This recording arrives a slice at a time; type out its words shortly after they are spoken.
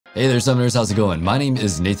Hey there Summoners, how's it going? My name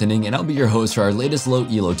is Nathaning and I'll be your host for our latest low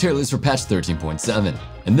ELO tier list for patch 13.7.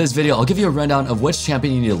 In this video, I'll give you a rundown of which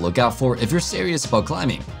champion you need to look out for if you're serious about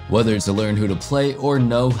climbing. Whether it's to learn who to play or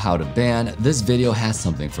know how to ban, this video has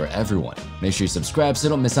something for everyone. Make sure you subscribe so you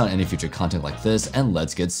don't miss out on any future content like this, and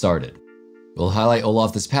let's get started. We'll highlight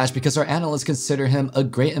Olaf this patch because our analysts consider him a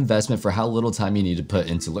great investment for how little time you need to put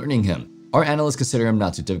into learning him. Our analysts consider him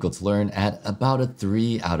not too difficult to learn at about a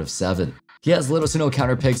 3 out of 7. He has little to no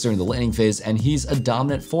counter picks during the laning phase, and he's a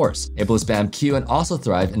dominant force, able to spam Q and also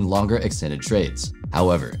thrive in longer extended trades.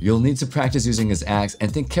 However, you'll need to practice using his axe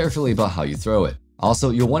and think carefully about how you throw it. Also,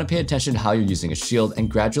 you'll want to pay attention to how you're using a shield and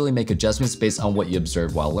gradually make adjustments based on what you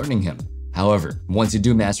observe while learning him. However, once you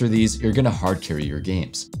do master these, you're gonna hard carry your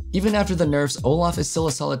games. Even after the nerfs, Olaf is still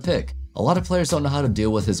a solid pick. A lot of players don't know how to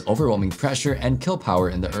deal with his overwhelming pressure and kill power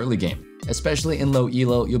in the early game. Especially in low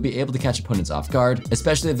elo, you'll be able to catch opponents off guard,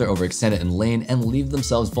 especially if they're overextended in lane and leave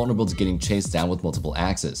themselves vulnerable to getting chased down with multiple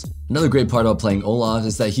axes. Another great part about playing Olaf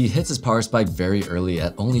is that he hits his power spike very early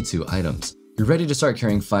at only 2 items. You're ready to start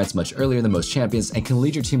carrying fights much earlier than most champions and can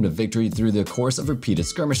lead your team to victory through the course of repeated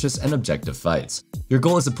skirmishes and objective fights. Your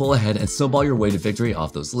goal is to pull ahead and snowball your way to victory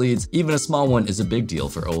off those leads. Even a small one is a big deal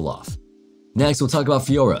for Olaf. Next, we'll talk about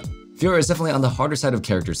Fiora. Fiora is definitely on the harder side of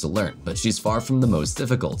characters to learn, but she's far from the most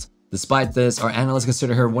difficult. Despite this, our analysts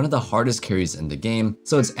consider her one of the hardest carries in the game,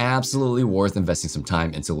 so it's absolutely worth investing some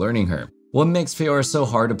time into learning her. What makes Fiora so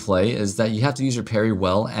hard to play is that you have to use your parry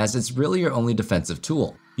well, as it's really your only defensive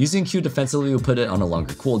tool. Using Q defensively will put it on a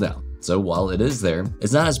longer cooldown, so while it is there,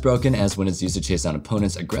 it's not as broken as when it's used to chase down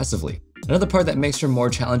opponents aggressively. Another part that makes her more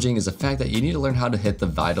challenging is the fact that you need to learn how to hit the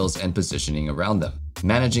vitals and positioning around them.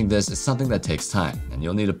 Managing this is something that takes time, and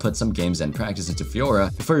you'll need to put some games and practice into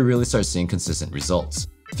Fiora before you really start seeing consistent results.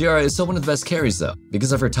 Fiora is still one of the best carries though,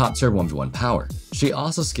 because of her top tier 1v1 power. She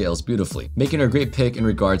also scales beautifully, making her a great pick in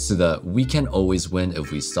regards to the "we can always win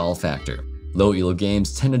if we stall" factor. Low elo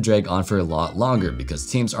games tend to drag on for a lot longer because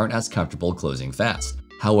teams aren't as comfortable closing fast.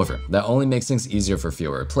 However, that only makes things easier for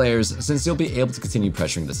Fiora players, since you'll be able to continue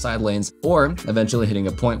pressuring the side lanes or eventually hitting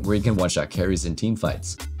a point where you can one-shot carries in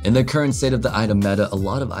teamfights. In the current state of the item meta, a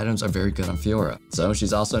lot of items are very good on Fiora, so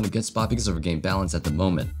she's also in a good spot because of her game balance at the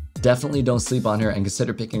moment. Definitely don't sleep on her and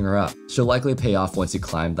consider picking her up. She'll likely pay off once you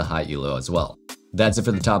climb the high elo as well. That's it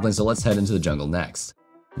for the top lane, so let's head into the jungle next.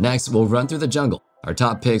 Next, we'll run through the jungle. Our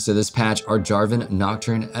top picks of this patch are Jarvan,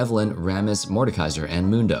 Nocturne, Evelynn, Rammus, Mordekaiser, and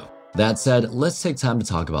Mundo. That said, let's take time to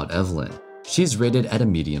talk about Evelynn. She's rated at a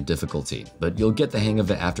medium difficulty, but you'll get the hang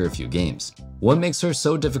of it after a few games. What makes her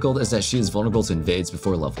so difficult is that she is vulnerable to invades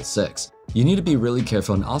before level 6. You need to be really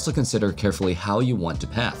careful and also consider carefully how you want to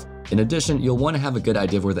path. In addition, you'll want to have a good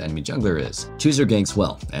idea of where the enemy jungler is. Choose your ganks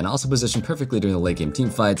well, and also position perfectly during the late game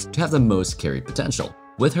teamfights to have the most carry potential.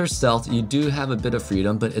 With her stealth, you do have a bit of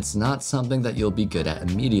freedom, but it's not something that you'll be good at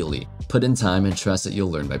immediately. Put in time and trust that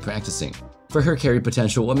you'll learn by practicing. For her carry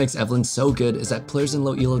potential, what makes Evelynn so good is that players in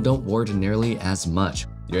low elo don't ward nearly as much.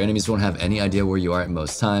 Your enemies won't have any idea where you are at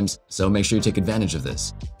most times, so make sure you take advantage of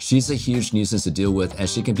this. She's a huge nuisance to deal with,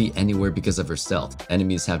 as she can be anywhere because of her stealth.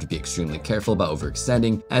 Enemies have to be extremely careful about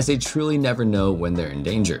overextending, as they truly never know when they're in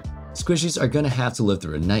danger. Squishies are gonna have to live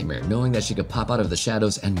through a nightmare knowing that she could pop out of the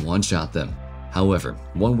shadows and one-shot them. However,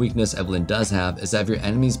 one weakness Evelynn does have is that if your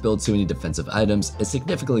enemies build too many defensive items, it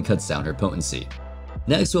significantly cuts down her potency.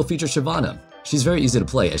 Next, we'll feature Shyvana. She's very easy to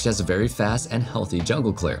play as she has a very fast and healthy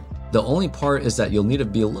jungle clear. The only part is that you'll need to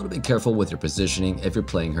be a little bit careful with your positioning if you're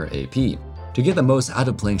playing her AP. To get the most out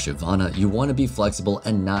of playing Shyvana, you want to be flexible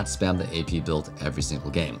and not spam the AP build every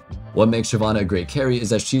single game. What makes Shyvana a great carry is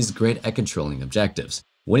that she's great at controlling objectives.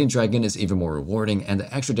 Winning Dragon is even more rewarding, and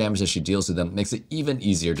the extra damage that she deals to them makes it even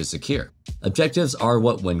easier to secure. Objectives are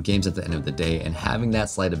what win games at the end of the day, and having that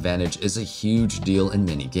slight advantage is a huge deal in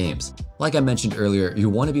many games. Like I mentioned earlier, you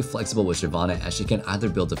want to be flexible with Shyvana, as she can either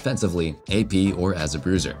build defensively, AP, or as a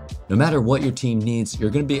bruiser. No matter what your team needs,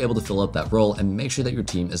 you're going to be able to fill up that role and make sure that your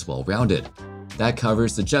team is well-rounded. That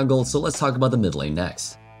covers the jungle, so let's talk about the mid lane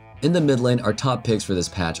next. In the mid lane, our top picks for this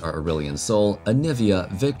patch are Aurelion Sol, Anivia,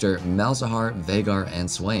 Victor, Malzahar, Veigar, and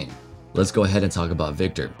Swain. Let's go ahead and talk about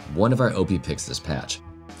Victor, one of our OP picks this patch.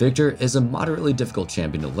 Victor is a moderately difficult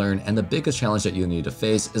champion to learn, and the biggest challenge that you'll need to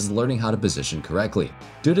face is learning how to position correctly.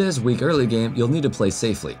 Due to his weak early game, you'll need to play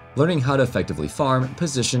safely, learning how to effectively farm,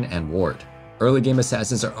 position, and ward. Early game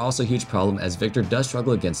assassins are also a huge problem, as Victor does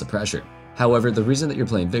struggle against the pressure. However, the reason that you're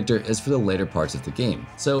playing Victor is for the later parts of the game,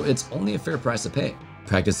 so it's only a fair price to pay.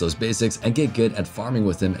 Practice those basics and get good at farming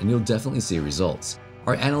with him, and you'll definitely see results.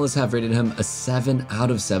 Our analysts have rated him a 7 out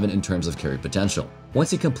of 7 in terms of carry potential. Once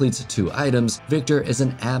he completes 2 items, Victor is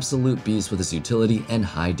an absolute beast with his utility and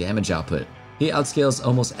high damage output. He outscales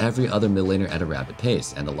almost every other mid laner at a rapid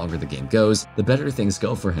pace, and the longer the game goes, the better things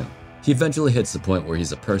go for him. He eventually hits the point where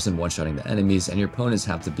he's a person one-shotting the enemies and your opponents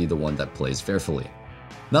have to be the one that plays fearfully.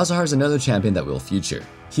 Malzahar is another champion that we'll feature.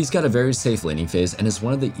 He's got a very safe laning phase and is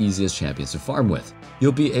one of the easiest champions to farm with.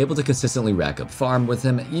 You'll be able to consistently rack up farm with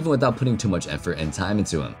him even without putting too much effort and time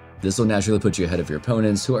into him. This will naturally put you ahead of your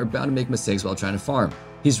opponents who are bound to make mistakes while trying to farm.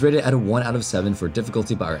 He's rated at a 1 out of 7 for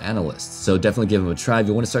difficulty by our analysts, so definitely give him a try if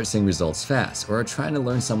you want to start seeing results fast or are trying to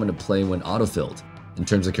learn someone to play when autofilled. In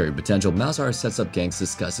terms of carry potential, Malzahar sets up ganks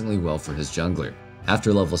disgustingly well for his jungler.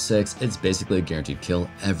 After level 6, it's basically a guaranteed kill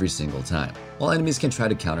every single time. While enemies can try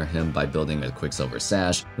to counter him by building a Quicksilver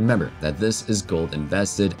Sash, remember that this is gold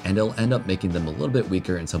invested and it'll end up making them a little bit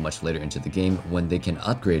weaker until much later into the game when they can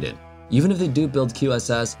upgrade it. Even if they do build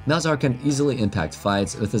QSS, Malzahar can easily impact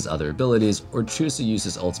fights with his other abilities or choose to use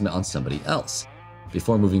his ultimate on somebody else.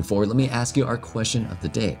 Before moving forward, let me ask you our question of the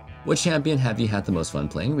day. What champion have you had the most fun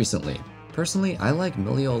playing recently? Personally, I like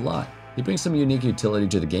Milio a lot. He brings some unique utility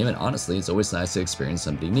to the game and honestly, it's always nice to experience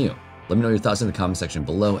somebody new. Let me know your thoughts in the comment section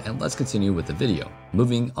below and let's continue with the video.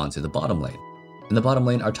 Moving on to the bottom lane. In the bottom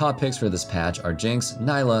lane, our top picks for this patch are Jinx,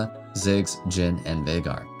 Nyla, Ziggs, Jhin, and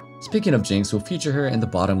Veigar. Speaking of Jinx, we'll feature her in the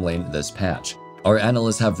bottom lane this patch. Our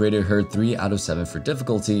analysts have rated her 3 out of 7 for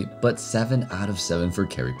difficulty, but 7 out of 7 for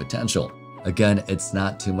carry potential. Again, it's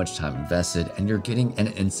not too much time invested and you're getting an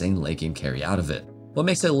insane late game carry out of it. What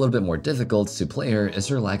makes it a little bit more difficult to play her is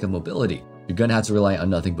her lack of mobility. You're gonna have to rely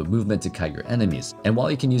on nothing but movement to kite your enemies, and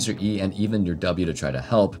while you can use your E and even your W to try to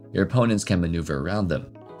help, your opponents can maneuver around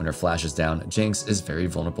them. When her flash is down, Jinx is very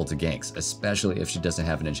vulnerable to ganks, especially if she doesn't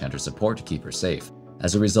have an enchanter support to keep her safe.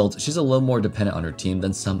 As a result, she's a little more dependent on her team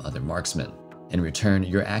than some other marksmen. In return,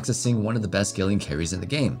 you're accessing one of the best scaling carries in the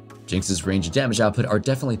game. Jinx's range and damage output are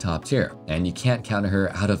definitely top tier, and you can't counter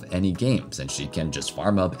her out of any game since she can just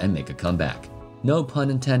farm up and make a comeback. No pun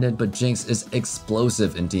intended, but Jinx is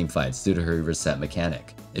explosive in teamfights due to her reset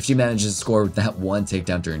mechanic. If she manages to score that one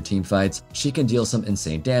takedown during teamfights, she can deal some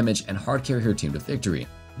insane damage and hard carry her team to victory.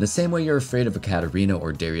 In the same way you're afraid of a Katarina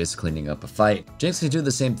or Darius cleaning up a fight, Jinx can do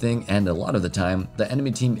the same thing and a lot of the time, the enemy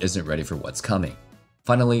team isn't ready for what's coming.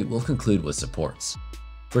 Finally, we'll conclude with supports.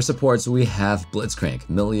 For supports, we have Blitzcrank,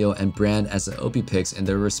 Milio, and Brand as the OP picks in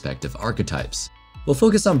their respective archetypes. We'll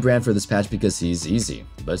focus on Brand for this patch because he's easy,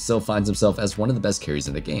 but still finds himself as one of the best carries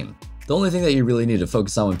in the game. The only thing that you really need to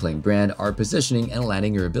focus on when playing Brand are positioning and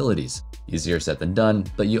landing your abilities. Easier said than done,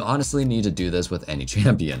 but you honestly need to do this with any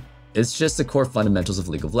champion. It's just the core fundamentals of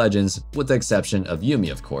League of Legends, with the exception of Yuumi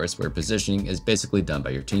of course, where positioning is basically done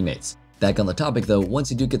by your teammates. Back on the topic though, once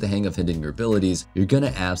you do get the hang of hitting your abilities, you're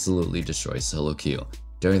gonna absolutely destroy solo queue.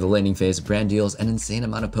 During the laning phase, Brand deals an insane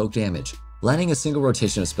amount of poke damage. Landing a single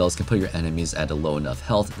rotation of spells can put your enemies at a low enough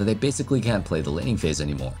health that they basically can't play the laning phase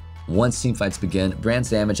anymore. Once teamfights begin, Brand's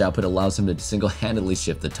damage output allows him to single-handedly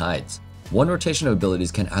shift the tides. One rotation of abilities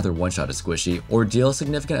can either one-shot a squishy or deal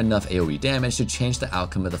significant enough AoE damage to change the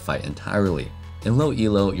outcome of the fight entirely. In low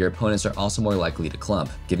elo, your opponents are also more likely to clump,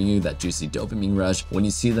 giving you that juicy dopamine rush when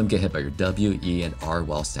you see them get hit by your W, E, and R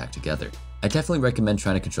while stacked together. I definitely recommend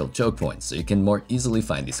trying to control choke points so you can more easily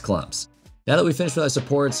find these clumps. Now that we've finished with our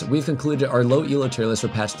supports, we've concluded our low elo tier list for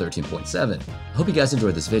patch 13.7. I hope you guys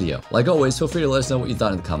enjoyed this video. Like always, feel free to let us know what you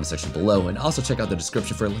thought in the comment section below, and also check out the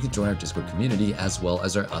description for a link to join our Discord community as well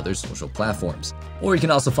as our other social platforms. Or you can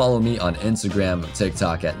also follow me on Instagram,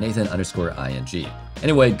 TikTok at Nathan_ING.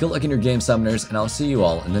 Anyway, good luck in your game, summoners, and I'll see you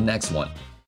all in the next one.